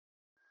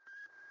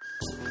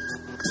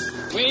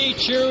We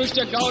choose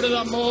to go to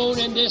the moon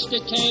in this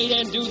decade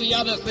and do the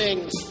other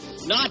things,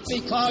 not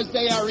because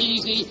they are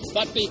easy,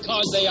 but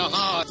because they are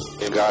hard.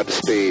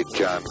 Godspeed,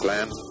 John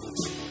Glenn.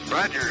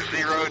 Roger,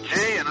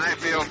 0G, and I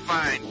feel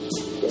fine.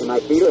 Get my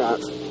feet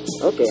out.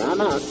 Okay, I'm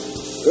out.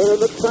 Really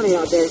looks funny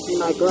out there. See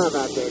my glove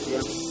out there,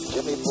 Jim.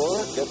 Jimmy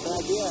Moore, get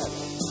back in.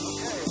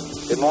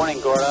 Okay. Good morning,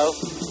 Gordo.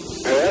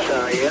 Yes,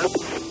 how are you?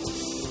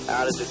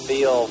 How does it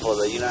feel for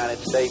the United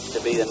States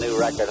to be the new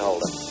record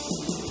holder?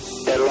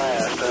 At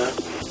last, huh?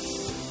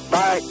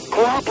 By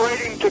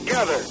cooperating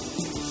together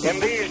in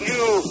these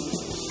new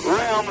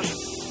realms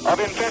of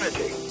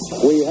infinity.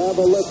 We have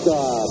a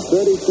liftoff,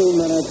 32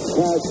 minutes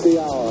past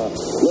the hour.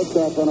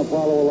 Liftoff on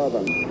Apollo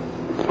 11.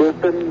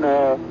 Houston,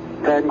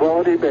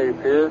 Tranquility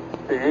Base here.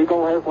 The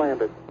Eagle has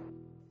landed.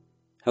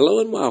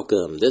 Hello and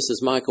welcome. This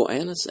is Michael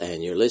Annis,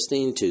 and you're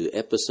listening to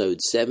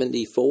episode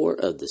 74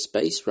 of the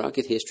Space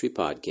Rocket History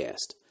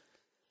Podcast.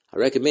 I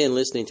recommend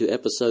listening to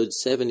episodes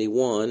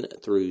 71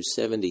 through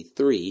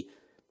 73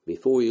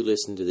 before you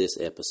listen to this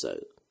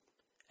episode.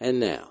 And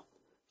now,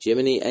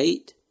 Gemini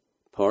 8,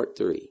 Part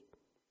 3.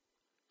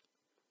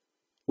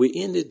 We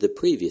ended the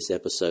previous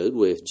episode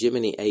with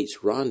Gemini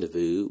 8's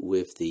rendezvous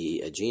with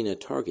the Agena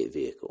target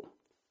vehicle.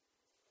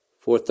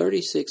 For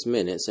 36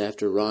 minutes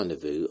after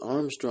rendezvous,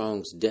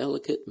 Armstrong's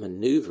delicate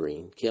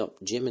maneuvering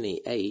kept Gemini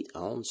 8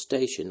 on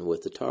station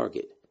with the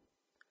target.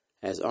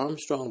 As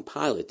Armstrong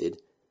piloted,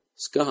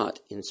 Scott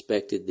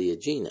inspected the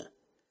Agena,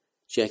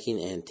 checking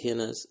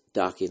antennas,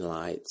 docking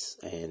lights,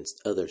 and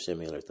other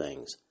similar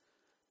things.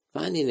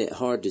 Finding it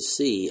hard to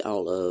see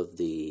all of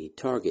the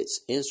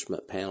target's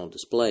instrument panel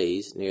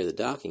displays near the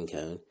docking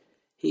cone,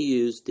 he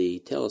used the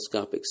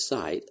telescopic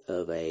sight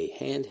of a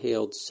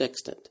handheld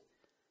sextant.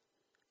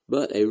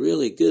 But a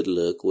really good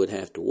look would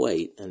have to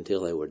wait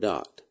until they were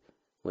docked,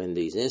 when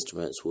these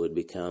instruments would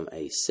become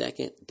a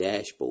second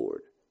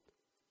dashboard.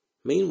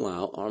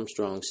 Meanwhile,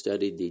 Armstrong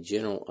studied the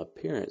general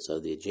appearance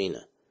of the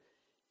Agena.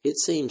 It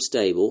seemed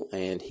stable,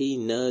 and he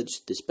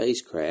nudged the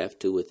spacecraft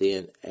to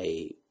within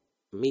a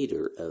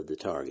meter of the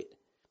target.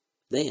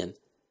 Then,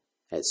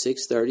 at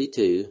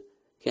 6:32,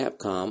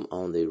 Capcom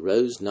on the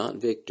Rose Not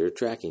Victor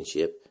tracking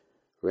ship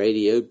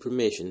radioed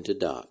permission to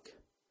dock.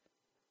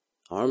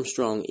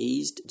 Armstrong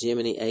eased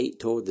Gemini 8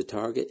 toward the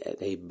target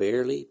at a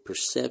barely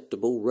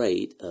perceptible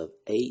rate of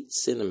 8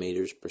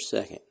 centimeters per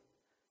second.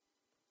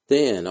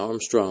 Then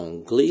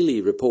Armstrong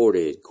gleefully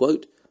reported,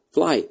 quote,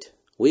 "Flight,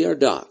 we are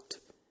docked.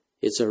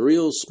 It's a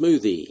real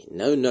smoothie,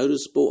 no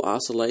noticeable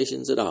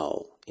oscillations at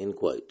all," end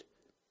quote.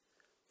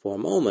 For a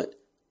moment,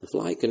 the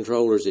flight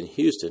controllers in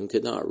Houston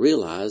could not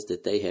realize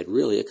that they had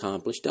really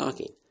accomplished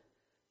docking.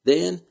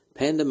 Then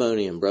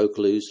pandemonium broke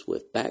loose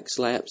with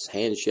backslaps,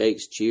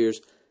 handshakes,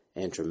 cheers,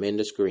 and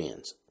tremendous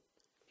grins.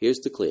 Here's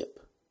the clip.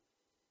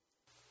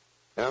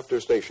 After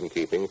station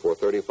keeping for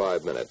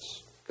 35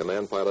 minutes,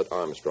 Command Pilot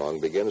Armstrong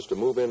begins to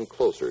move in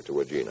closer to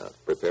Agena,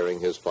 preparing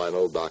his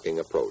final docking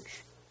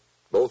approach.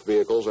 Both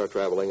vehicles are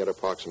traveling at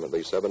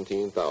approximately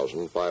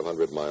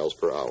 17,500 miles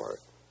per hour.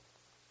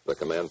 The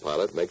command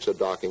pilot makes a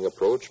docking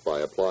approach by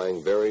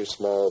applying very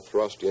small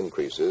thrust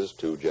increases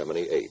to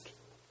Gemini 8.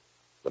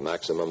 The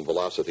maximum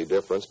velocity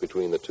difference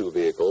between the two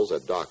vehicles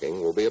at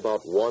docking will be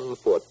about 1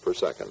 foot per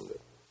second.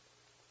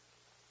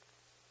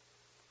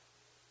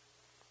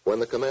 When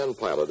the command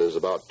pilot is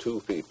about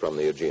 2 feet from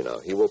the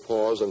Agena, he will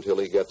pause until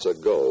he gets a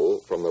go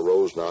from the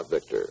Rose Not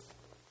Victor.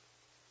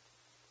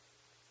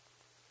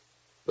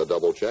 The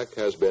double check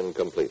has been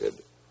completed.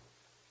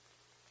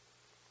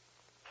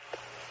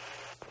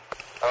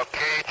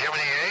 Okay,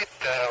 Gemini 8,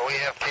 we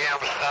have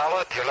cams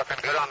solid. You're looking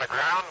good on the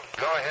ground.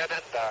 Go ahead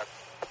and dock.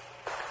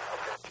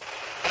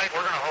 I think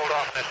we're going to hold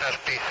off on this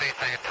SPC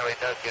thing until he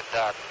does get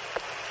docked.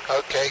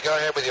 Okay, go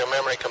ahead with your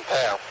memory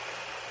compare.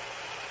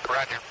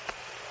 Roger.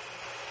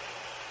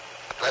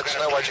 Let us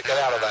know what you get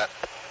out of that.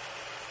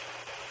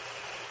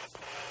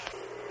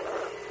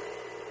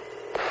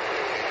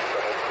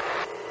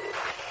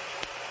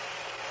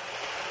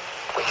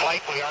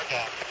 Flight, we are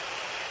down.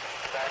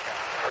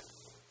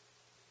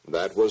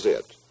 That was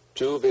it.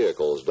 2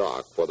 vehicles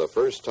docked for the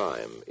first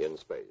time in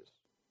space.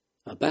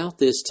 About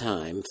this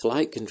time,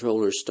 flight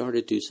controllers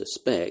started to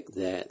suspect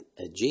that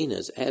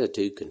Agena's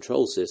attitude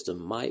control system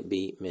might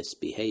be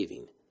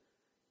misbehaving.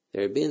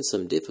 There had been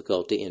some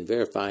difficulty in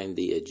verifying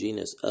the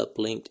Agena's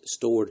uplinked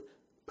stored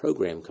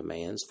program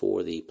commands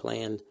for the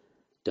planned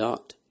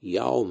docked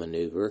yaw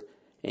maneuver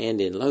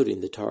and in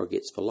loading the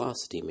target's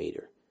velocity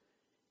meter.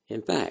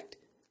 In fact,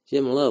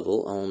 Jim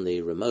Lovell on the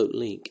remote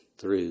link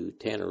through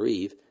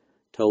Tenerife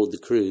told the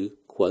crew,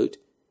 quote,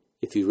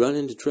 "If you run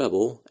into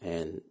trouble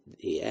and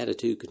the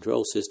attitude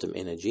control system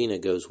in Agena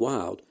goes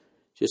wild,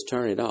 just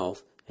turn it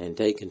off and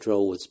take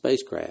control with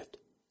spacecraft,"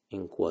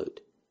 end quote.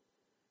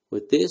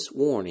 With this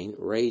warning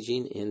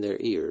raging in their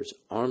ears,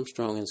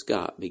 Armstrong and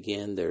Scott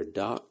began their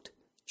docked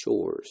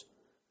chores.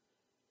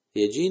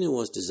 The Agena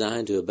was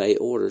designed to obey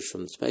orders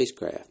from the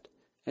spacecraft,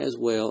 as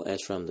well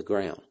as from the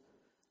ground.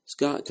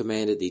 Scott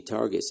commanded the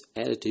target's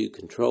attitude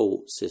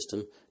control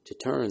system to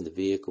turn the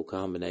vehicle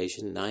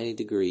combination 90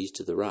 degrees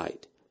to the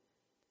right.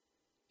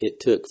 It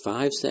took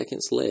 5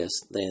 seconds less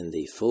than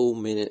the full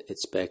minute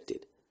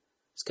expected.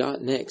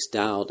 Scott next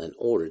dialed an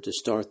order to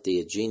start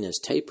the Agena's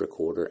tape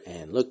recorder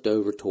and looked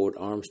over toward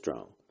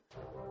Armstrong.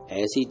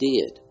 As he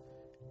did,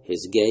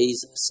 his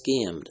gaze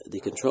skimmed the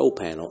control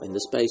panel in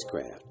the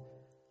spacecraft.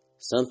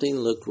 Something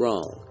looked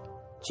wrong.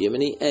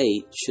 Gemini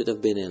 8 should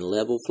have been in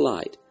level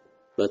flight,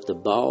 but the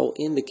ball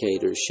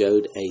indicator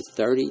showed a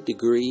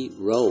 30-degree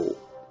roll.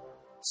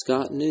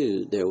 Scott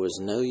knew there was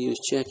no use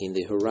checking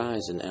the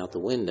horizon out the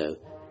window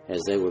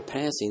as they were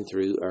passing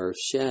through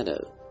Earth's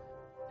shadow.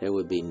 There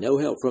would be no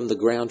help from the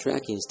ground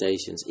tracking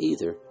stations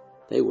either.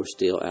 They were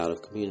still out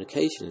of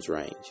communications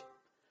range.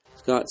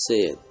 Scott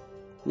said,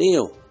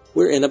 "Neil,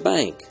 we're in a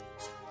bank."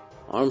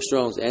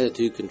 Armstrong's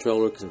attitude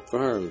controller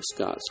confirmed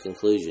Scott's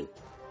conclusion.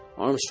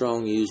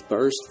 Armstrong used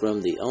bursts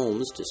from the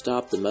ohms to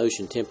stop the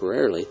motion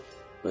temporarily,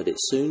 but it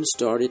soon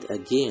started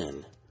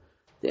again.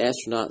 The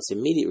astronaut's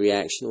immediate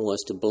reaction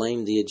was to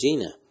blame the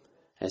Agena.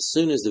 As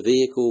soon as the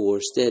vehicle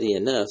was steady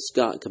enough,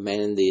 Scott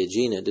commanded the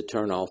Agena to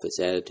turn off its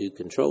attitude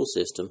control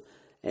system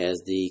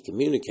as the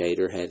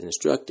communicator had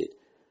instructed.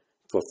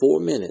 For 4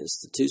 minutes,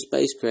 the two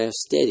spacecraft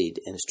steadied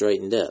and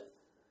straightened up.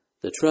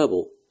 The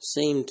trouble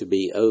seemed to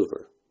be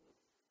over.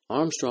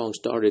 Armstrong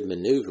started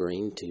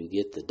maneuvering to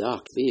get the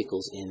docked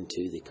vehicles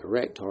into the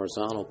correct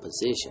horizontal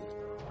position.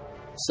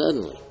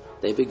 Suddenly,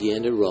 they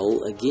began to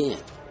roll again,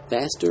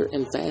 faster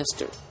and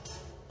faster.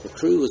 The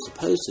crew was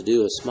supposed to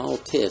do a small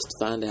test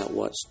to find out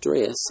what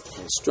stress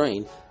and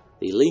strain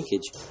the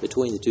linkage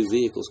between the two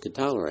vehicles could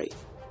tolerate.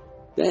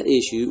 That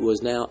issue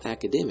was now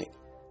academic.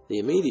 The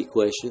immediate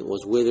question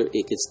was whether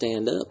it could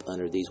stand up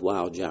under these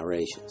wild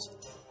gyrations.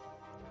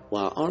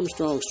 While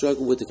Armstrong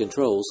struggled with the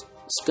controls,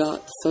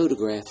 Scott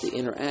photographed the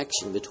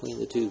interaction between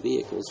the two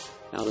vehicles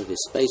out of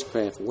his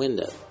spacecraft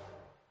window.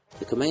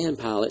 The command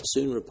pilot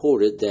soon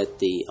reported that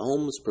the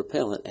ohms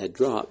propellant had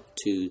dropped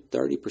to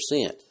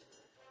 30%.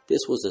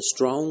 This was a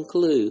strong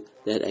clue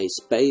that a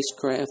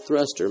spacecraft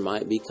thruster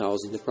might be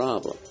causing the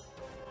problem.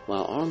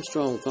 While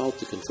Armstrong fought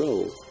the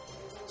controls,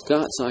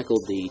 Scott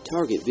cycled the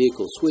target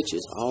vehicle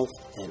switches off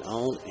and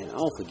on and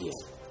off again.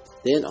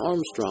 Then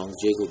Armstrong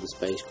jiggled the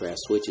spacecraft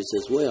switches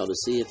as well to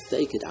see if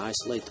they could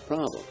isolate the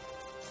problem.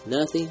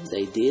 Nothing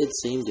they did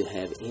seemed to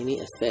have any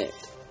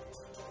effect.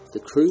 The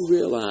crew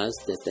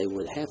realized that they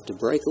would have to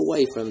break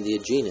away from the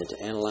Agena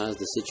to analyze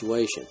the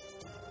situation.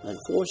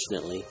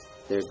 Unfortunately,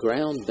 their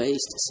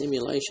ground-based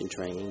simulation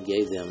training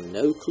gave them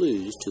no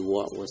clues to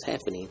what was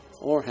happening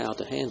or how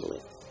to handle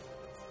it.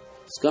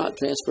 Scott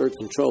transferred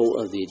control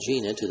of the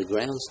Agena to the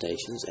ground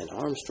stations, and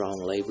Armstrong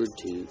labored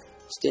to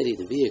steady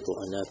the vehicle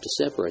enough to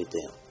separate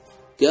them.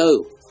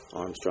 "Go,"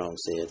 Armstrong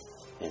said,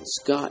 and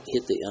Scott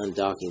hit the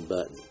undocking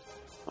button.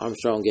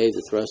 Armstrong gave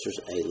the thrusters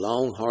a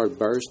long, hard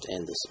burst,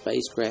 and the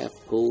spacecraft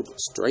pulled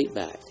straight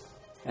back.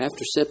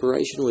 After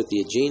separation with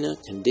the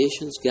Agena,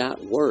 conditions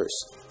got worse.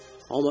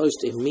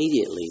 Almost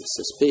immediately,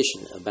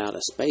 suspicion about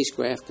a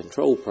spacecraft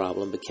control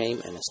problem became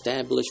an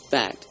established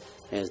fact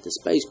as the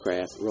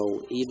spacecraft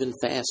rolled even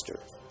faster.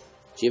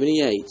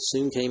 Gemini 8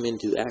 soon came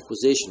into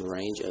acquisition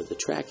range of the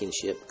tracking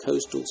ship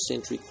Coastal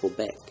Sentry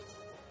Quebec.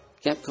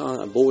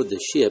 Capcom aboard the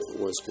ship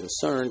was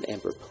concerned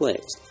and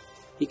perplexed.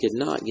 He could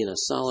not get a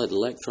solid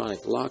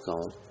electronic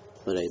lock-on,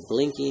 but a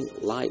blinking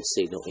light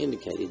signal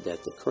indicated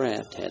that the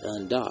craft had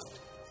undocked.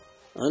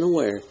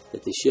 Unaware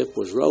that the ship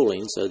was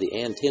rolling so the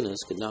antennas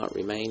could not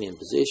remain in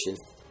position,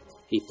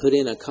 he put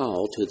in a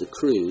call to the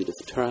crew to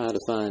try to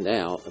find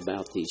out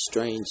about the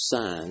strange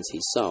signs he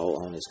saw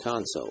on his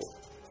console.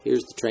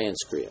 Here's the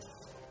transcript.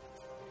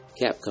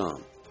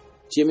 Capcom.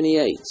 Gemini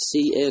 8,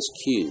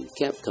 CSQ,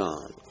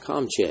 Capcom,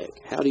 Comcheck,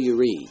 how do you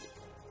read?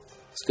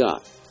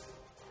 Scott.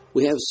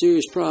 We have a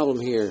serious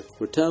problem here.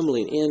 We're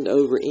tumbling end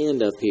over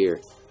end up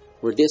here.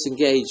 We're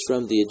disengaged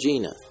from the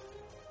Agena.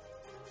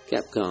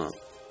 Capcom.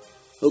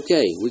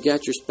 Okay, we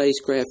got your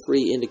spacecraft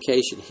free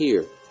indication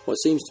here. What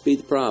seems to be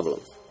the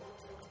problem?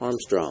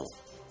 Armstrong.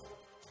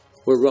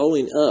 We're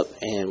rolling up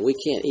and we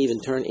can't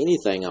even turn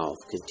anything off,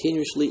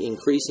 continuously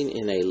increasing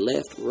in a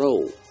left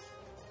roll.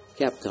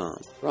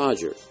 Capcom.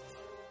 Roger.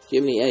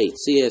 Gemini 8,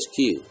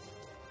 CSQ.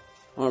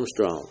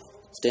 Armstrong.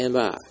 Stand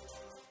by.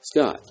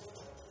 Scott.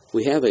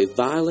 We have a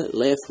violent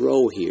left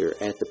roll here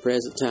at the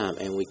present time,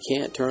 and we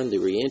can't turn the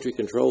reentry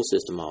control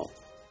system off,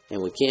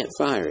 and we can't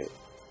fire it,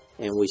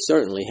 and we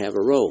certainly have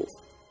a roll.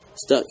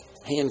 Stuck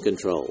hand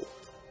control.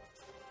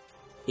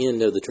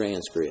 End of the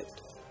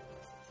transcript.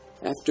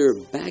 After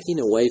backing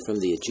away from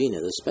the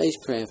Agena, the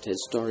spacecraft had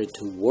started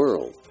to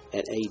whirl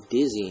at a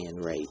dizzying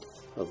rate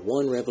of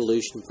 1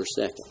 revolution per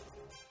second.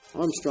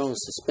 Armstrong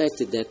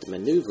suspected that the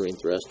maneuvering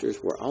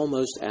thrusters were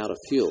almost out of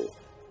fuel.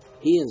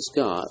 He and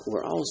Scott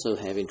were also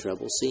having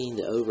trouble seeing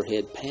the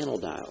overhead panel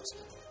dials.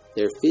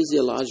 Their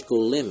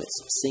physiological limits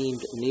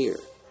seemed near.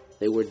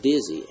 They were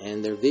dizzy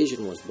and their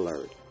vision was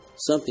blurred.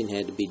 Something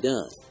had to be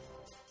done.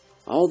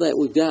 All that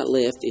we've got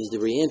left is the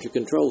reentry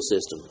control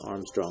system,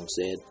 Armstrong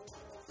said.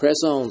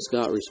 Press on,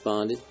 Scott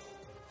responded.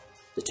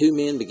 The two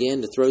men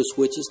began to throw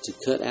switches to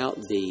cut out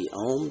the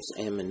ohms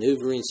and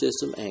maneuvering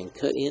system and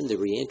cut in the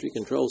reentry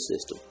control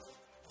system.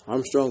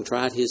 Armstrong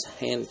tried his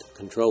hand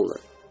controller.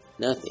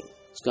 Nothing.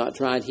 Scott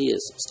tried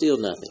his. Still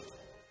nothing.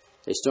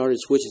 They started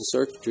switching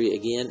circuitry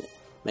again.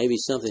 Maybe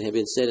something had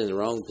been set in the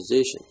wrong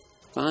position.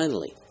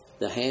 Finally,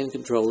 the hand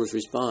controllers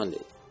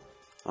responded.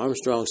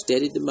 Armstrong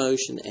steadied the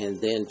motion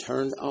and then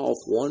turned off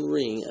one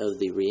ring of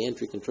the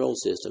reentry control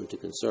system to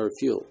conserve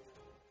fuel.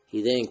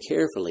 He then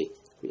carefully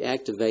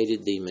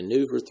reactivated the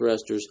maneuver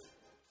thrusters.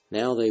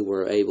 Now they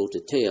were able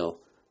to tell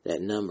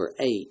that number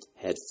 8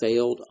 had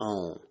failed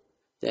on.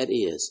 That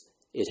is,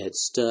 it had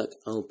stuck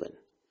open.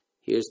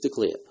 Here's the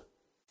clip.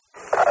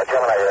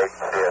 Gemini 8,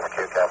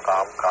 DSQ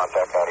Capcom,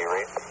 contact Audi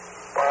Reed.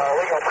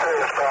 We got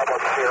serious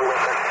problems here with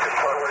the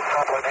controller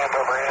coupling end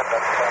over end,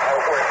 and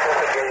we're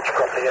disengaged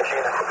from the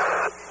Agena.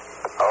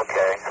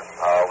 Okay,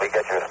 we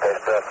get your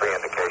spacecraft 3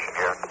 indication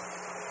here.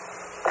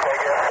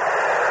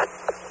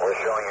 We're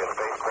showing you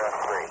spacecraft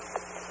 3.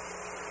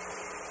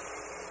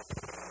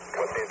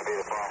 What seems to be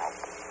the problem?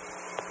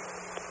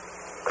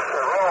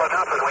 They're rolling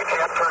up and we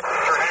can't turn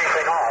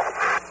anything off.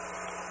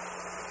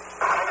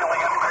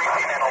 Signaling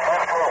increasing in a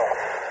left roll.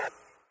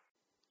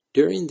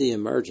 During the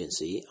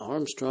emergency,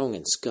 Armstrong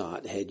and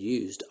Scott had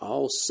used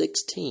all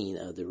 16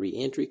 of the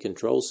reentry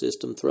control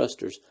system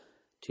thrusters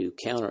to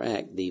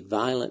counteract the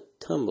violent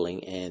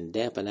tumbling and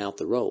dampen out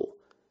the roll.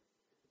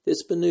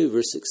 This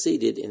maneuver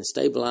succeeded in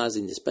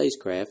stabilizing the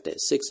spacecraft at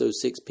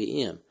 6:06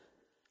 p.m.,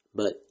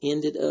 but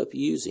ended up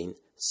using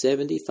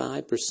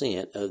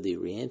 75% of the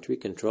reentry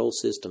control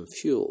system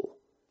fuel.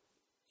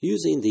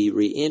 Using the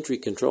reentry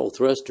control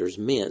thrusters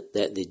meant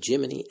that the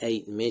Gemini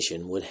 8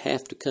 mission would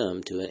have to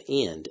come to an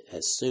end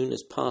as soon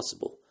as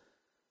possible.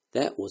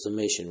 That was a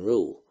mission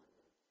rule.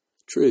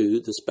 True,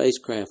 the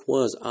spacecraft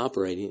was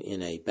operating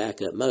in a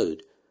backup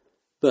mode,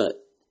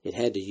 but it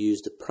had to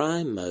use the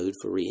prime mode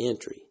for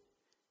reentry.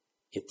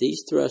 If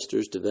these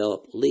thrusters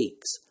developed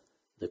leaks,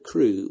 the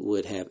crew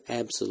would have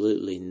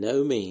absolutely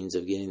no means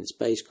of getting the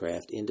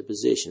spacecraft into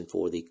position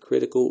for the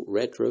critical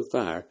retro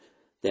fire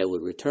that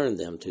would return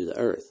them to the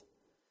Earth.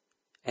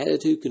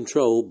 Attitude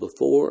control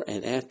before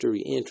and after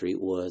reentry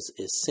was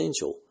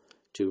essential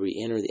to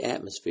reenter the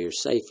atmosphere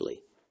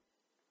safely.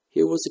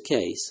 Here was a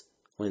case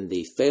when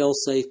the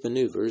fail-safe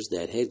maneuvers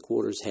that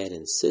headquarters had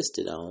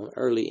insisted on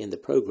early in the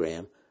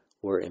program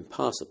were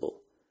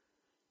impossible.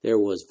 There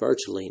was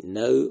virtually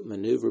no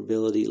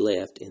maneuverability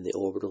left in the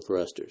orbital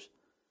thrusters.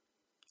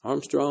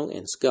 Armstrong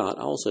and Scott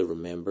also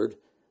remembered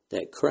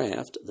that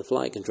Kraft, the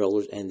flight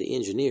controllers, and the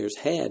engineers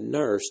had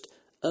nursed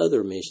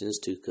other missions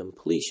to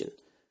completion.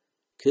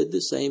 Could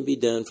the same be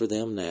done for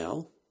them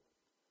now?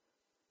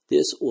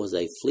 This was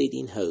a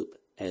fleeting hope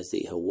as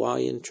the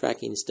Hawaiian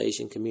Tracking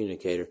Station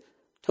communicator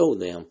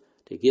told them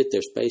to get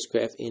their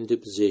spacecraft into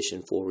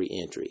position for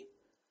reentry.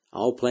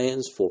 All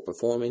plans for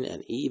performing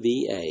an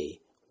EVA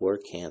were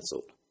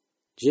canceled.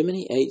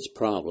 Gemini 8's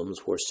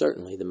problems were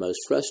certainly the most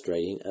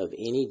frustrating of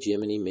any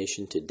Gemini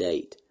mission to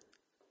date.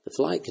 The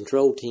flight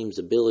control team's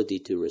ability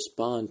to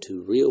respond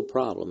to real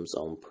problems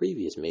on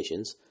previous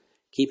missions,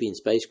 keeping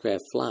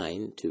spacecraft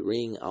flying to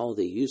wring all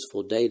the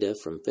useful data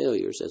from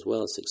failures as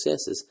well as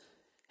successes,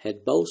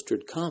 had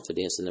bolstered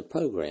confidence in the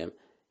program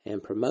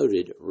and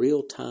promoted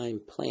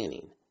real-time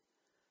planning.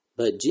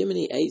 But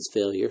Gemini 8's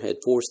failure had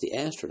forced the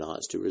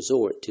astronauts to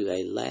resort to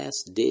a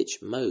last-ditch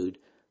mode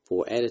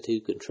for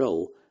attitude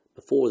control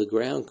before the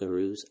ground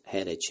crews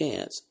had a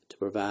chance to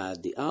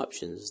provide the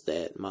options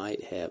that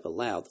might have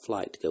allowed the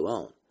flight to go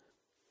on.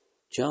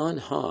 John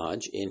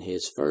Hodge, in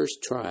his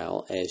first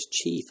trial as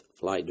chief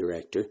flight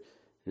director,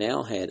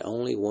 now had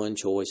only one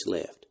choice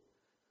left.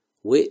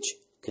 Which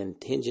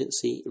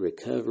contingency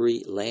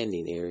recovery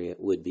landing area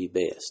would be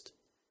best?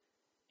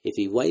 If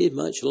he waited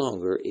much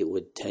longer, it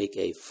would take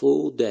a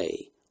full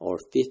day or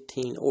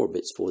 15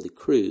 orbits for the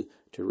crew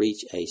to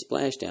reach a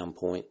splashdown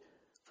point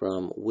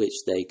from which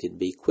they could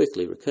be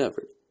quickly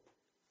recovered.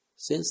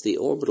 Since the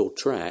orbital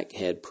track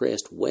had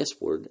pressed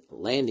westward,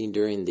 landing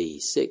during the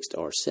 6th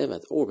or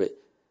 7th orbit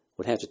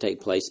would have to take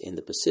place in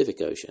the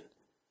Pacific Ocean.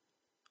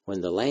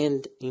 When the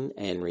Landing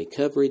and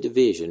Recovery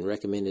Division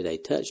recommended a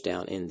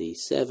touchdown in the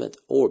 7th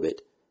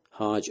orbit,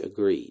 Hodge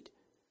agreed.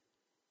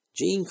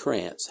 Gene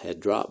Kranz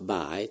had dropped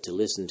by to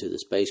listen to the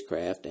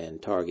spacecraft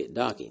and target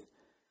docking.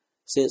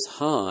 Since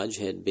Hodge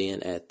had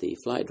been at the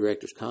flight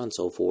director's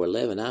console for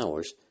 11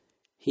 hours,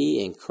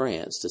 he and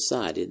Kranz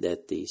decided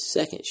that the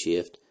second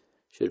shift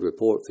should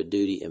report for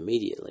duty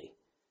immediately,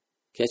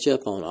 catch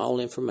up on all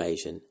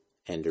information,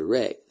 and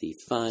direct the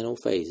final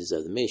phases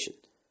of the mission.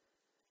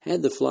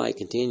 Had the flight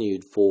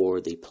continued for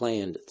the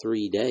planned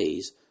 3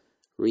 days,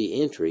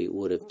 re-entry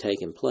would have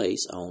taken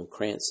place on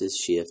Kranz's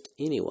shift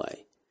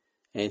anyway,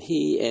 and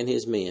he and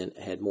his men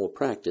had more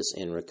practice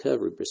in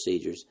recovery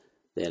procedures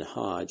than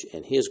Hodge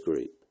and his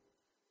group.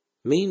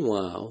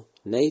 Meanwhile,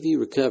 Navy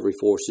recovery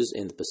forces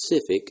in the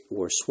Pacific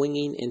were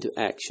swinging into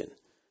action.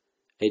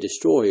 A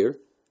destroyer,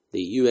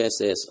 the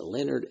USS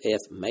Leonard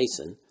F.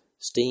 Mason,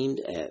 steamed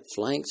at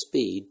flank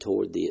speed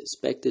toward the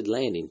expected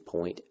landing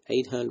point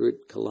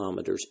 800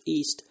 kilometers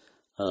east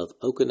of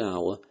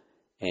Okinawa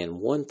and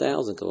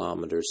 1,000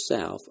 kilometers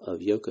south of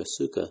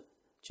Yokosuka,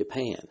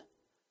 Japan.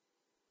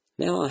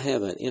 Now I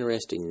have an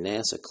interesting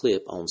NASA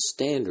clip on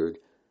standard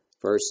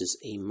versus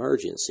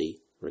emergency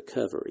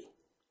recovery.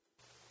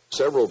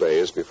 Several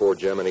days before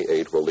Gemini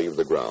 8 will leave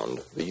the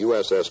ground, the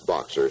USS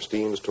Boxer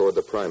steams toward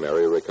the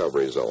primary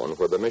recovery zone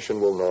where the mission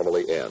will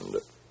normally end.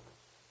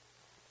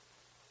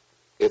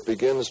 It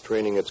begins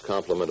training its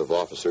complement of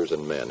officers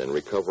and men in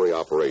recovery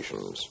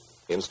operations.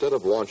 Instead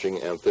of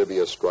launching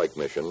amphibious strike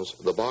missions,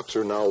 the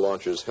Boxer now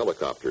launches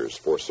helicopters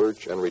for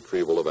search and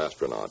retrieval of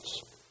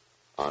astronauts.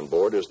 On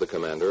board is the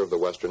commander of the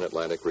Western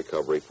Atlantic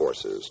Recovery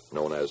Forces,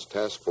 known as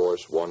Task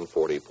Force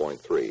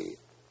 140.3.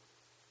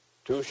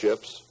 2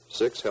 ships,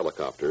 6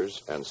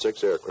 helicopters, and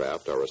 6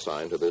 aircraft are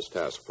assigned to this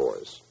task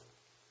force.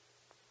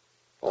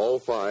 All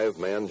 5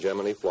 manned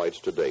Gemini flights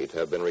to date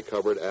have been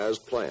recovered as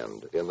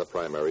planned in the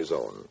primary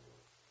zone.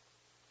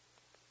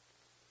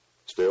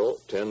 Still,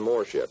 10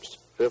 more ships,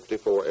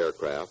 54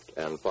 aircraft,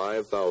 and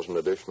 5,000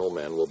 additional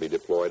men will be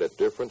deployed at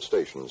different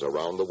stations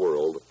around the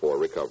world for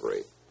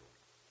recovery.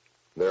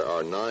 There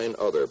are 9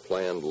 other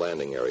planned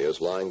landing areas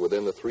lying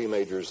within the 3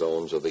 major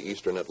zones of the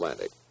Eastern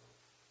Atlantic,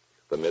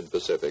 the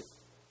Mid-Pacific,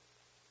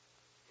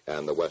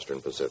 and the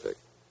Western Pacific.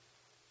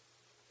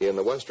 In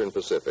the Western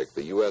Pacific,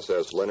 the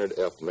USS Leonard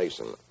F.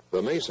 Mason.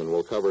 The Mason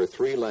will cover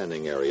 3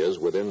 landing areas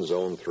within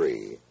Zone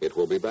 3. It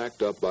will be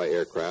backed up by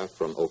aircraft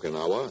from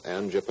Okinawa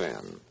and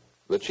Japan.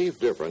 The chief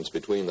difference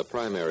between the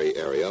primary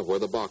area where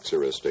the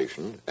Boxer is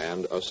stationed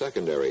and a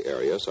secondary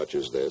area such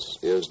as this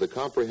is the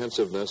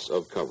comprehensiveness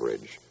of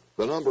coverage,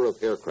 the number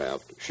of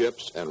aircraft,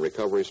 ships, and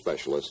recovery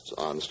specialists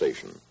on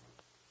station.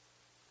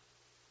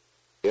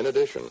 In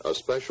addition, a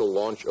special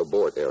launch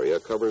abort area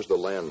covers the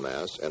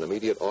landmass and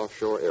immediate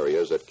offshore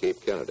areas at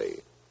Cape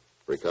Kennedy.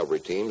 Recovery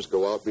teams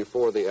go out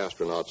before the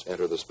astronauts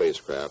enter the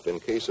spacecraft in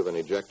case of an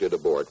ejected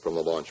abort from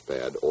the launch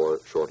pad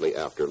or shortly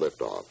after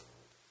liftoff.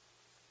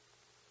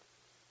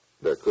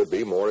 There could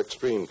be more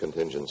extreme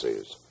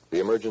contingencies. The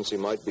emergency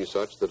might be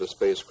such that a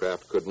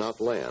spacecraft could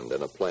not land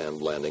in a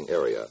planned landing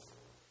area.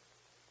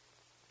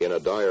 In a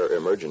dire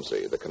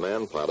emergency, the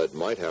command pilot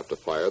might have to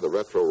fire the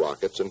retro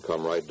rockets and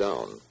come right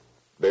down.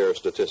 Bare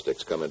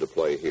statistics come into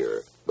play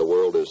here. The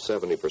world is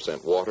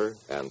 70% water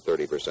and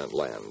 30%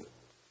 land.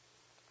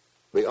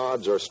 The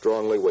odds are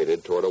strongly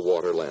weighted toward a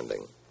water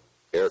landing.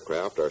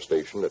 Aircraft are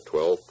stationed at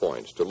 12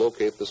 points to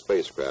locate the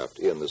spacecraft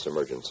in this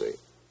emergency.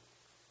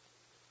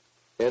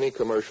 Any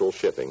commercial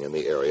shipping in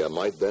the area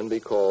might then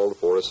be called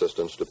for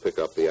assistance to pick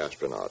up the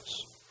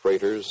astronauts.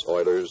 Freighters,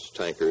 oilers,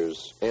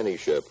 tankers, any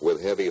ship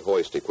with heavy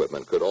hoist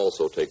equipment could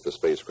also take the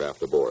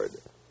spacecraft aboard.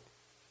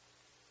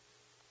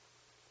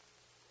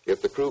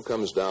 If the crew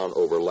comes down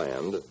over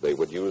land, they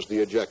would use the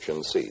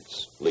ejection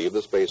seats, leave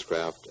the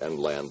spacecraft, and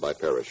land by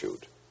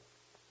parachute.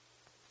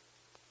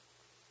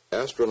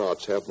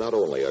 Astronauts have not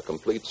only a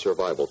complete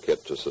survival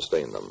kit to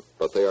sustain them,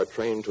 but they are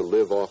trained to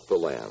live off the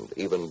land,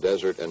 even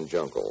desert and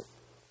jungle.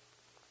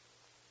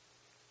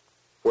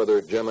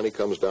 Whether Gemini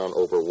comes down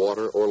over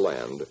water or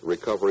land,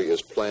 recovery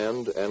is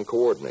planned and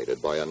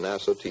coordinated by a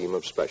NASA team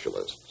of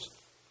specialists.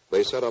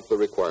 They set up the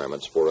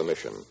requirements for a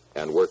mission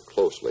and work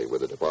closely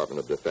with the Department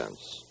of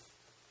Defense.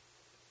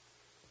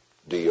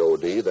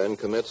 DoD then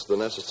commits the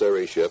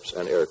necessary ships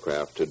and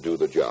aircraft to do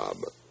the job.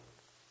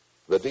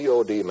 The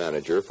DoD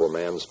manager for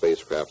manned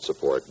spacecraft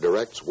support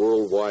directs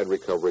worldwide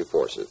recovery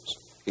forces.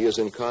 He is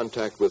in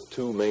contact with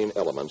 2 main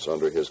elements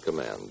under his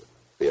command,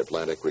 the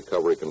Atlantic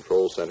Recovery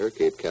Control Center,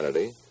 Cape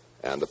Kennedy,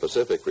 and the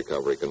Pacific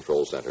Recovery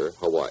Control Center,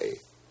 Hawaii.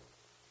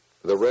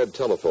 The red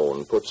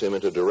telephone puts him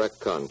into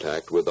direct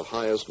contact with the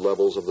highest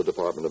levels of the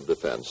Department of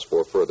Defense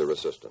for further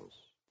assistance.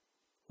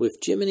 With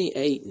Gemini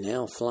 8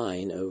 now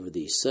flying over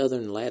the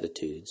southern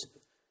latitudes,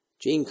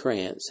 Gene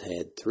Kranz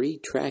had 3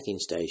 tracking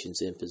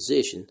stations in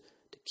position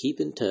to keep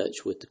in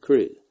touch with the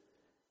crew: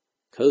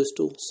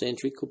 Coastal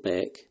Sentry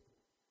Quebec,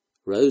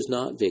 Rose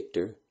Knot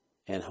Victor,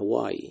 and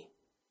Hawaii.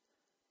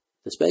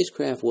 The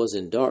spacecraft was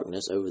in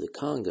darkness over the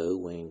Congo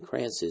when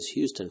Kranz's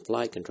Houston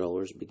flight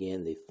controllers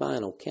began the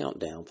final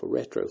countdown for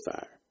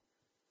retrofire.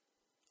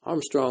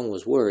 Armstrong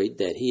was worried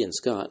that he and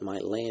Scott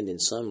might land in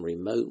some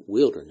remote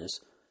wilderness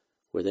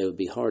where they would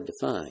be hard to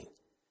find.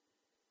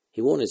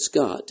 He wanted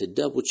Scott to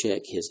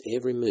double-check his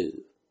every move.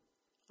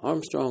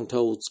 Armstrong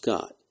told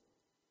Scott,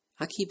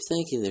 "I keep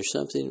thinking there's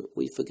something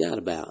we forgot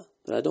about,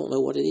 but I don't know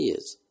what it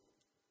is."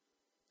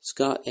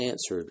 Scott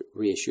answered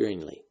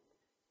reassuringly,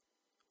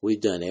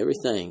 "We've done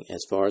everything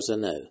as far as I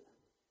know."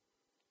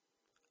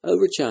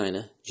 Over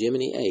China,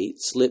 Gemini 8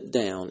 slipped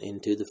down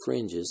into the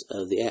fringes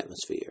of the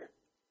atmosphere.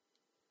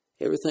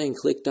 Everything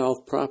clicked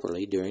off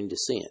properly during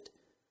descent.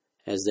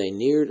 As they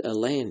neared a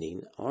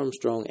landing,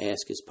 Armstrong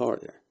asked his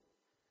partner,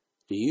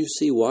 "Do you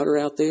see water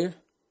out there?"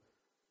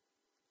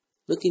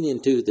 Looking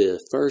into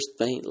the first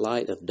faint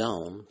light of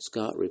dawn,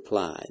 Scott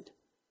replied,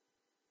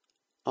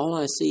 "All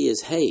I see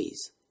is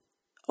haze."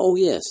 "Oh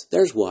yes,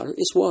 there's water,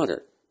 it's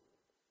water."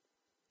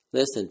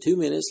 Less than 2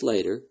 minutes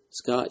later,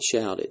 Scott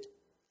shouted,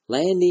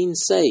 "Landing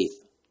safe!"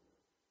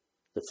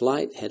 The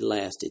flight had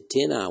lasted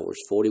 10 hours,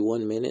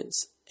 41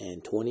 minutes,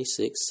 and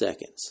 26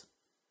 seconds.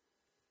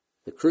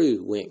 The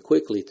crew went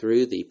quickly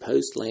through the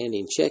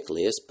post-landing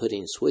checklist,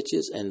 putting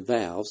switches and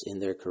valves in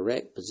their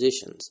correct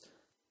positions.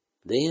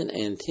 Then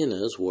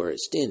antennas were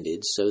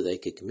extended so they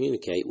could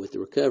communicate with the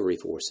recovery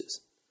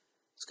forces.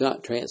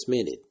 Scott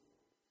transmitted,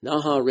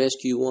 "NAHA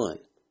Rescue 1,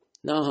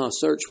 NAHA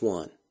Search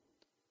 1.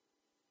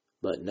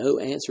 But no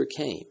answer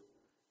came.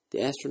 The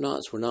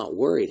astronauts were not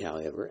worried,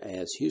 however,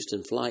 as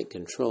Houston Flight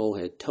Control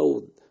had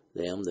told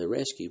them the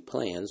rescue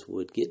plans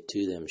would get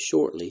to them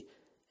shortly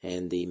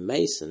and the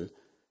Mason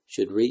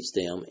should reach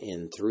them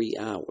in 3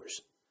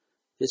 hours.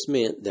 This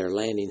meant their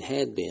landing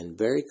had been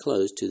very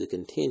close to the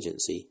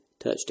contingency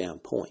touchdown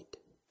point.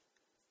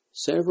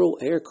 Several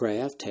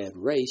aircraft had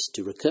raced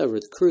to recover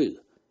the crew,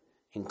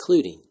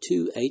 including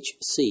 2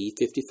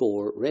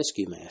 HC-54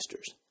 Rescue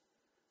Masters,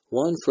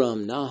 one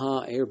from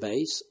Naha Air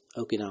Base,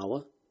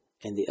 Okinawa,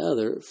 and the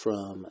other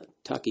from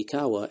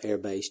Takikawa Air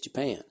Base,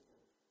 Japan.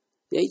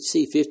 The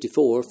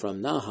HC-54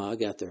 from Naha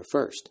got there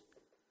first.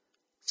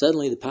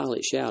 Suddenly the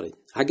pilot shouted,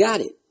 "I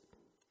got it!"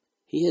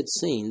 He had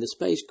seen the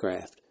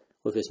spacecraft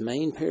with its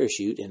main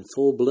parachute in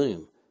full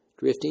bloom,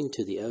 drifting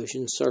to the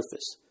ocean's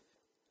surface.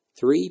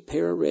 3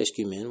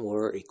 pararescuemen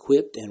were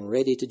equipped and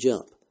ready to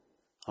jump.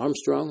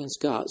 Armstrong and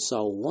Scott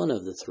saw one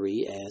of the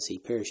 3 as he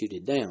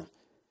parachuted down.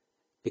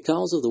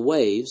 Because of the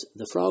waves,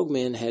 the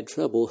frogmen had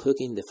trouble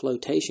hooking the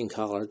flotation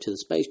collar to the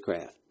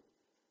spacecraft.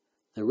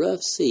 The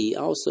rough sea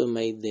also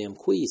made them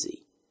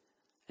queasy,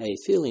 a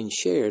feeling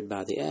shared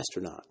by the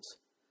astronauts.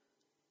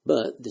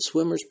 But the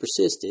swimmers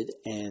persisted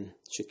and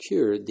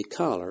secured the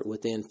collar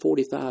within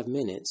 45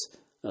 minutes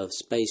of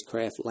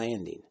spacecraft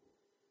landing.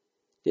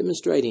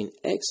 Demonstrating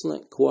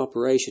excellent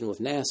cooperation with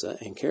NASA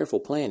and careful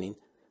planning,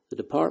 the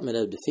Department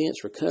of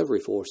Defense Recovery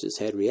Forces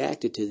had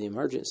reacted to the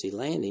emergency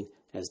landing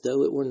as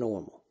though it were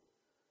normal.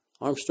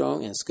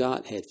 Armstrong and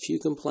Scott had few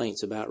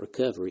complaints about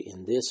recovery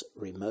in this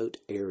remote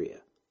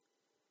area.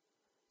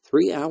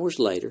 3 hours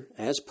later,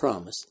 as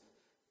promised,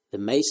 the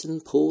Mason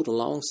pulled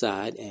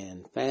alongside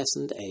and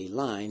fastened a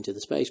line to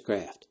the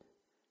spacecraft.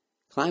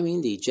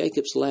 Climbing the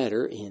Jacob's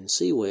ladder in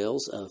sea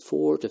wells of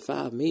 4 to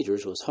 5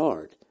 meters was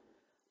hard,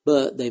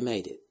 but they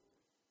made it.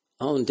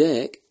 On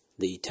deck,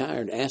 the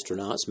tired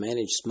astronauts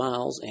managed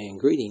smiles and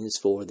greetings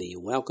for the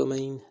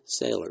welcoming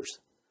sailors.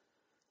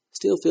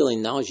 Still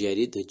feeling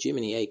nauseated, the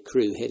Gemini 8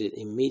 crew headed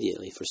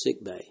immediately for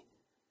sickbay.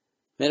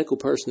 Medical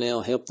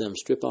personnel helped them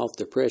strip off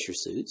their pressure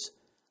suits.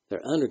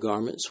 Their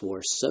undergarments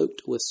were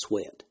soaked with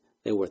sweat.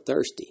 They were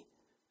thirsty,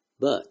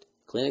 but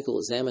clinical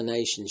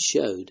examinations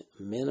showed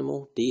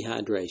minimal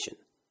dehydration.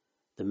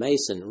 The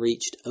Mason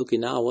reached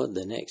Okinawa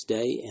the next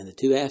day, and the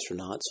 2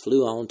 astronauts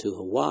flew on to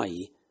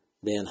Hawaii,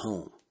 then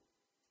home.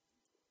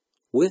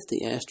 With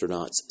the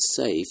astronauts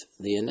safe,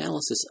 the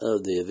analysis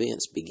of the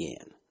events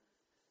began.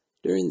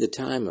 During the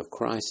time of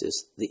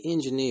crisis, the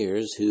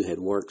engineers who had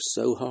worked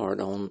so hard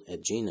on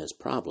Agena's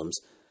problems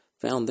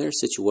found their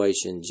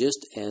situation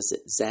just as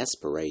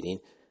exasperating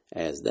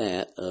as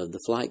that of the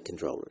flight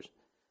controllers.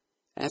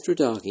 After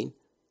docking,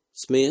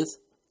 Smith,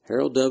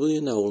 Harold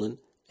W. Nolan,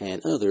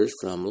 and others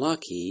from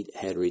Lockheed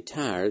had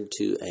retired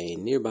to a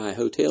nearby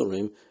hotel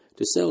room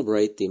to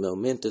celebrate the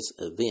momentous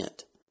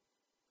event.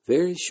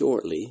 Very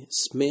shortly,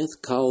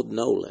 Smith called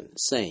Nolan,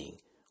 saying,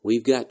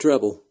 "We've got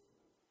trouble."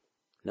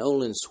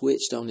 Nolan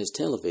switched on his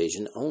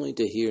television only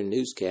to hear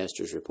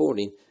newscasters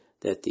reporting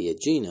that the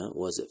Agena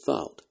was at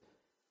fault.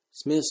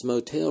 Smith's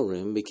motel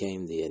room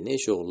became the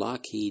initial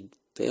Lockheed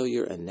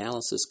Failure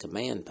Analysis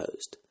Command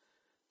Post,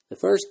 the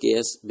first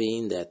guess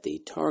being that the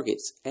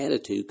target's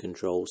attitude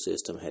control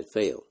system had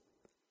failed.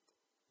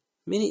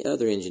 Many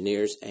other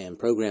engineers and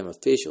program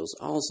officials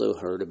also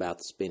heard about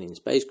the spinning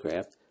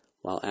spacecraft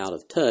while out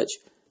of touch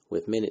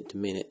with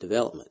minute-to-minute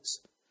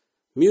developments.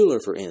 Mueller,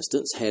 for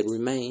instance, had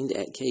remained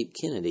at Cape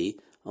Kennedy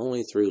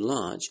only through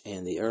launch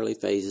and the early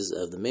phases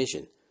of the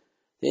mission.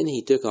 Then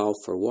he took off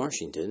for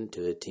Washington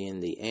to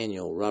attend the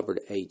annual Robert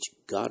H.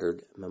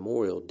 Goddard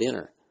Memorial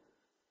Dinner.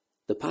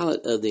 The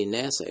pilot of the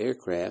NASA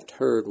aircraft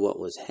heard what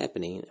was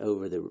happening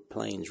over the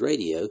plane's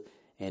radio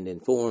and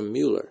informed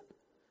Mueller.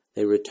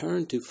 They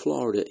returned to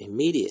Florida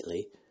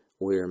immediately,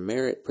 where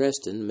Merritt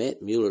Preston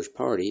met Mueller's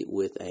party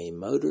with a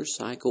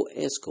motorcycle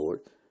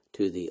escort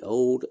to the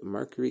old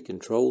Mercury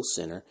Control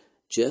Center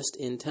just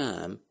in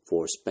time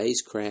for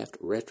spacecraft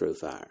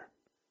retrofire.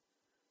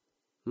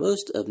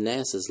 Most of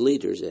NASA's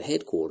leaders at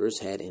headquarters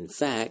had in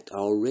fact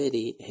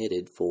already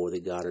headed for the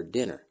Goddard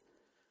Dinner,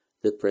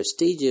 the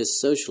prestigious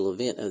social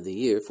event of the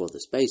year for the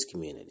space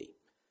community.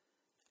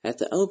 At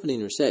the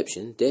opening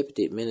reception,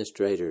 Deputy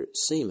Administrator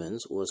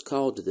Siemens was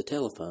called to the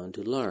telephone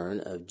to learn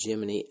of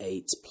Gemini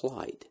 8's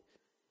plight.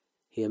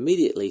 He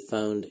immediately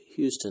phoned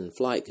Houston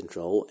Flight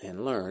Control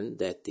and learned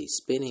that the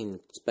spinning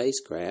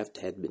spacecraft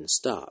had been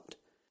stopped.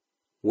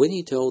 When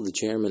he told the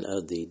chairman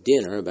of the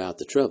dinner about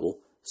the trouble,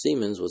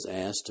 Siemens was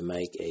asked to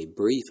make a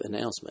brief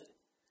announcement.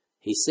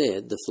 He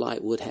said the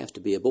flight would have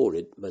to be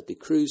aborted, but the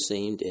crew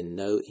seemed in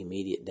no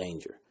immediate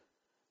danger.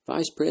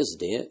 Vice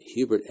President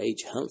Hubert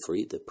H.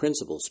 Humphrey, the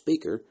principal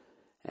speaker,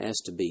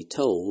 asked to be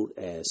told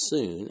as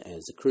soon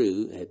as the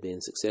crew had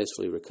been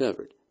successfully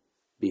recovered.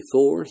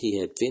 Before he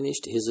had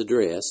finished his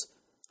address,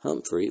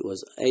 Humphrey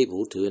was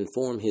able to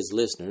inform his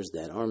listeners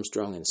that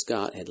Armstrong and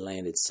Scott had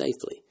landed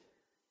safely.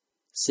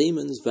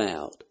 Siemens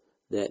vowed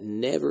that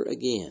never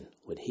again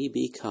would he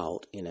be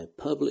caught in a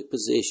public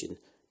position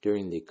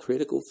during the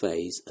critical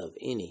phase of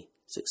any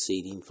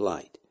succeeding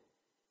flight.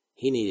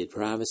 He needed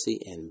privacy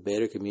and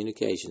better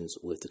communications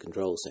with the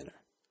control center.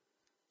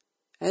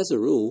 As a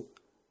rule,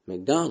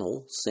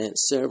 McDonnell sent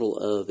several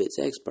of its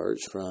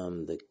experts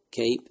from the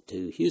Cape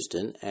to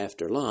Houston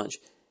after launch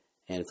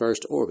and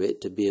first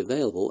orbit to be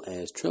available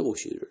as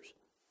troubleshooters.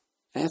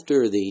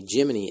 After the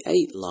Gemini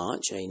 8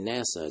 launch, a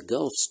NASA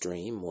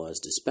Gulfstream was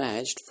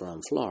dispatched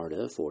from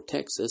Florida for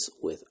Texas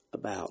with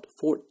about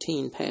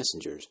 14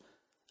 passengers,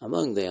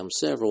 among them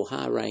several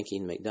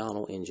high-ranking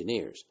McDonnell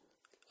engineers.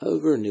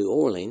 Over New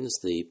Orleans,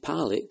 the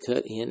pilot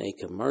cut in a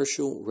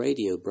commercial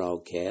radio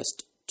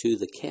broadcast to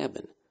the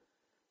cabin.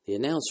 The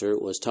announcer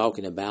was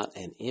talking about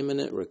an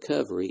imminent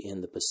recovery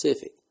in the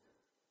Pacific.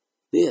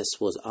 This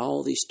was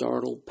all the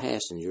startled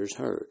passengers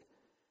heard.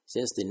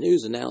 Since the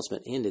news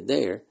announcement ended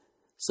there,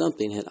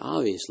 something had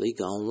obviously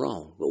gone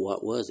wrong, but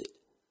what was it?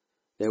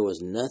 There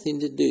was nothing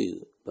to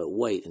do but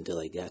wait until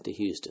they got to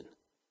Houston.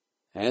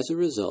 As a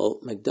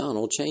result,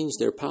 McDonnell changed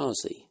their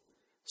policy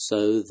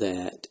so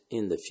that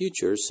in the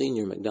future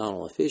senior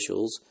McDonnell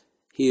officials,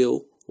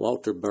 Hill,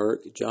 Walter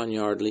Burke, John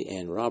Yardley,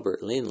 and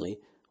Robert Lindley,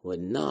 would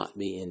not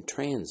be in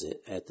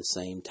transit at the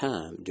same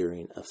time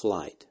during a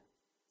flight.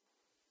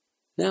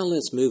 Now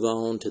let's move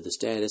on to the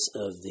status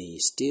of the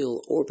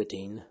still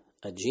orbiting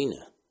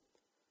Agena.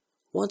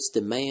 Once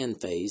the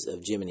manned phase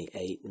of Gemini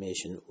 8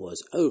 mission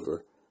was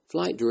over,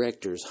 flight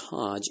directors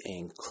Hodge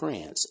and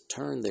Krantz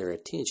turned their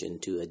attention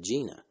to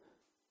Agena.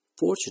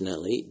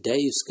 Fortunately,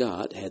 Dave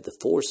Scott had the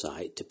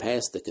foresight to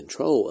pass the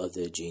control of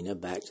the Agena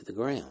back to the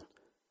ground.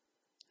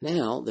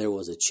 Now there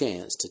was a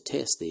chance to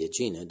test the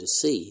Agena to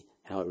see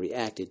how it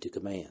reacted to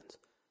commands.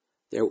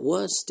 There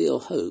was still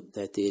hope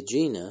that the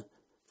Agena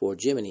for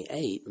Gemini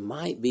 8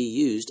 might be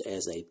used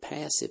as a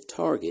passive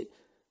target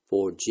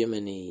for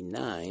Gemini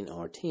 9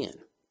 or 10.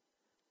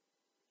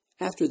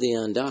 After the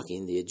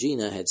undocking, the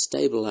Agena had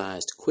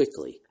stabilized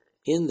quickly.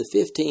 In the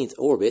 15th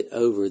orbit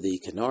over the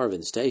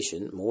Carnarvon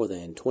station, more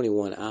than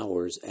 21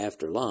 hours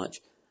after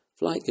launch,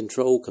 Flight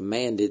Control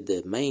commanded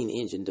the main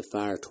engine to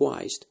fire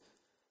twice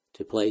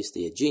to place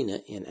the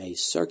Agena in a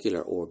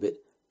circular orbit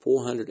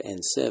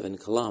 407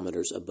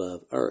 kilometers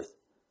above Earth.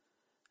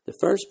 The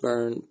first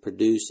burn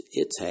produced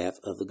its half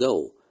of the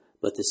goal,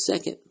 but the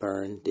second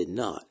burn did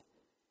not.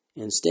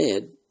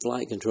 Instead,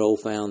 Flight Control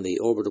found the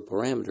orbital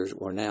parameters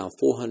were now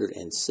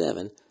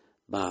 407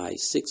 by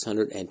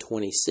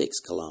 626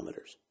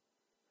 kilometers.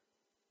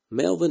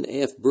 Melvin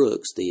F.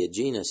 Brooks, the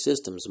Agena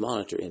systems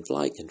monitor in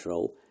Flight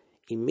Control,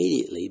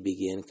 immediately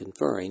began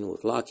conferring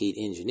with Lockheed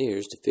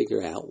engineers to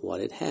figure out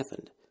what had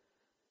happened.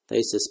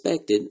 They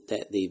suspected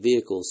that the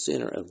vehicle's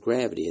center of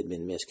gravity had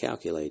been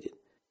miscalculated.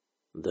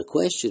 The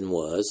question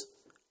was,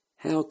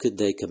 how could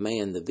they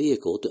command the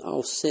vehicle to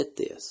offset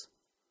this?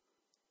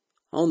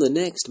 On the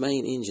next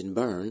main engine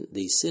burn,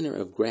 the center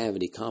of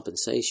gravity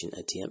compensation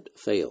attempt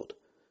failed.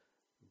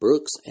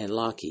 Brooks and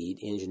Lockheed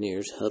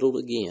engineers huddled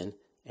again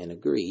and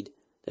agreed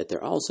that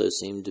there also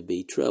seemed to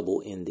be trouble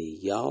in the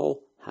yaw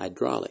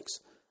hydraulics,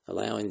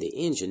 allowing the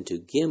engine to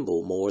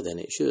gimbal more than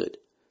it should.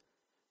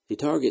 The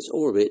target's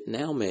orbit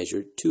now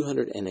measured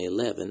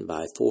 211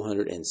 by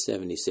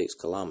 476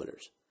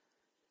 kilometers.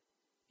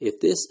 If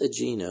this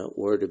Agena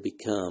were to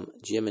become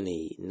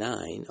Gemini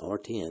 9 or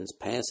 10's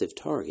passive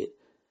target,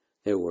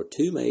 there were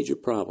two major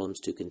problems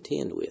to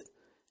contend with,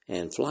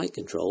 and Flight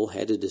Control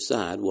had to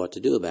decide what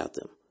to do about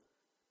them.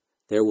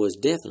 There was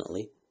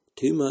definitely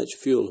too much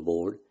fuel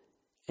aboard,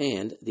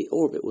 and the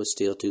orbit was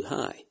still too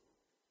high.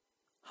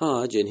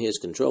 Hodge and his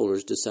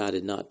controllers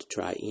decided not to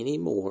try any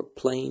more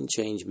plane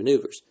change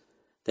maneuvers.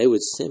 They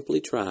would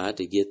simply try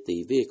to get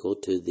the vehicle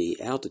to the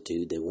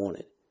altitude they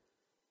wanted.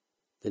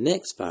 The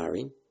next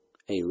firing,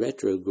 a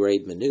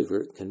retrograde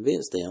maneuver,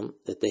 convinced them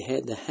that they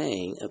had the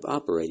hang of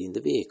operating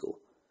the vehicle.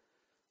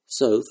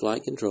 So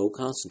Flight Control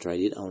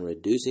concentrated on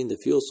reducing the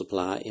fuel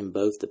supply in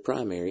both the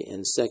primary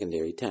and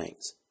secondary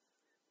tanks.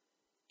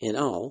 In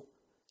all,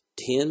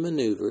 10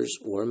 maneuvers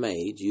were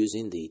made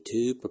using the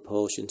two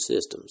propulsion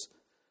systems,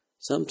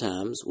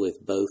 sometimes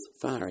with both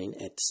firing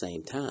at the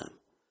same time.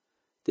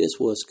 This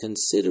was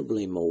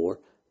considerably more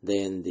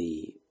than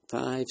the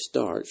 5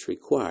 starts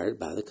required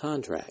by the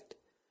contract.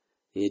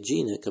 The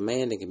Agena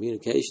Command and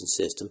Communication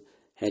System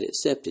had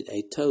accepted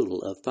a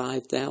total of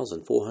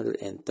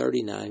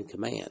 5,439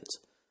 commands.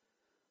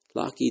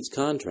 Lockheed's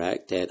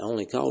contract had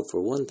only called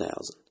for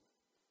 1,000.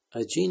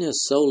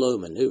 Agena's solo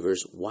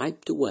maneuvers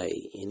wiped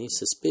away any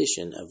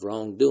suspicion of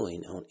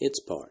wrongdoing on its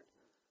part,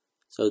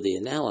 so the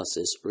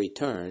analysis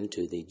returned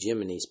to the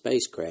Gemini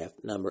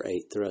spacecraft No.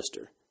 8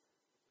 thruster.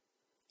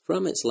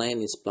 From its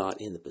landing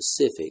spot in the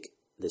Pacific,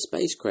 the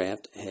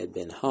spacecraft had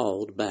been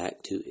hauled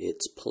back to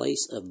its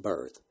place of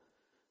birth,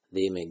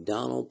 the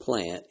McDonnell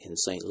plant in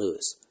St.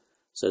 Louis,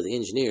 so the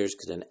engineers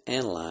could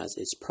analyze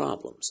its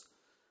problems.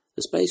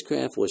 The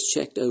spacecraft was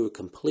checked over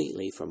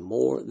completely for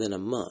more than a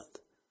month.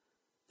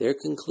 Their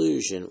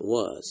conclusion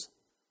was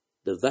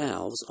the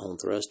valves on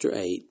thruster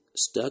 8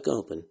 stuck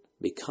open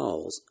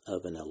because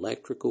of an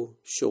electrical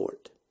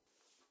short.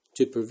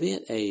 To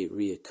prevent a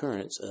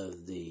reoccurrence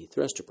of the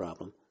thruster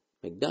problem,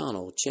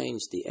 McDonald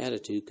changed the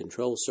attitude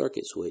control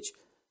circuit switch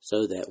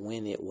so that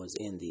when it was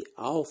in the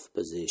off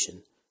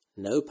position,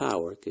 no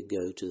power could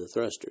go to the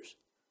thrusters.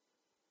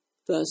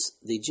 Thus,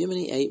 the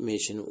Gemini 8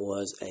 mission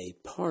was a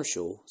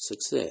partial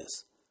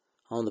success.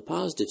 On the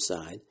positive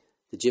side,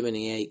 the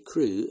Gemini 8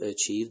 crew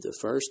achieved the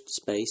first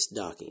space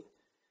docking,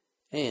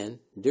 and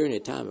during a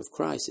time of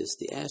crisis,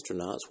 the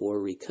astronauts were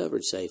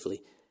recovered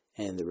safely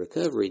and the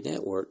recovery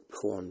network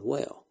performed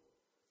well.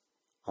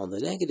 On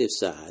the negative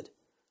side,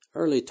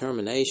 early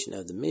termination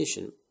of the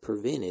mission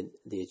prevented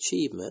the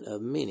achievement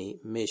of many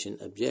mission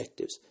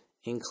objectives,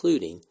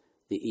 including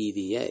the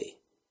EVA.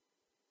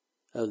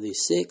 Of the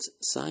 6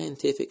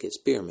 scientific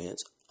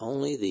experiments,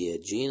 only the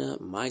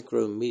Agena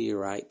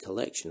micrometeorite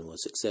collection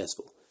was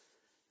successful.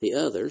 The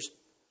others,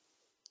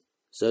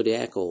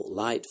 zodiacal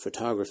light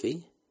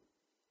photography,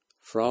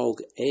 frog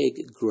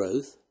egg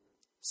growth,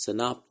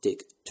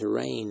 synoptic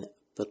terrain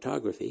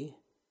photography,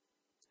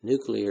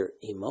 nuclear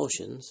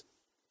emulsions,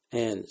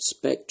 and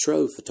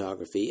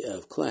spectrophotography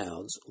of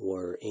clouds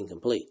were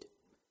incomplete.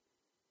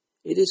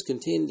 It is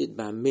contended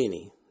by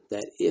many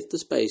that if the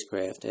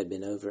spacecraft had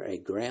been over a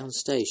ground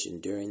station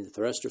during the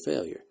thruster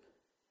failure,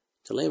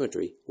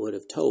 telemetry would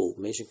have told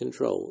Mission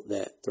Control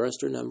that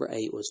thruster number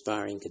 8 was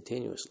firing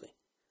continuously.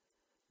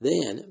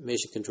 Then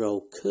Mission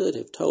Control could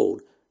have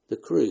told the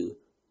crew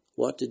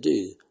what to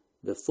do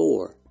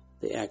before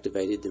they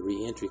activated the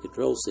re-entry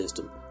control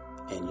system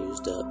and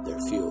used up their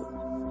fuel.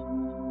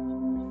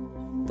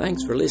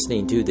 Thanks for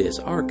listening to this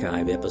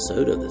archive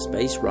episode of the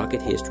Space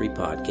Rocket History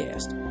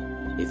Podcast.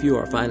 If you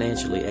are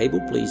financially able,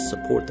 please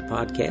support the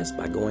podcast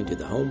by going to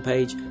the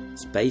homepage,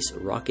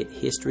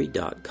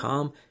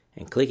 spacerockethistory.com,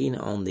 and clicking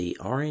on the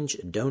orange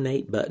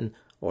Donate button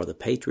or the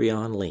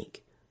Patreon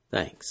link.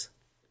 Thanks.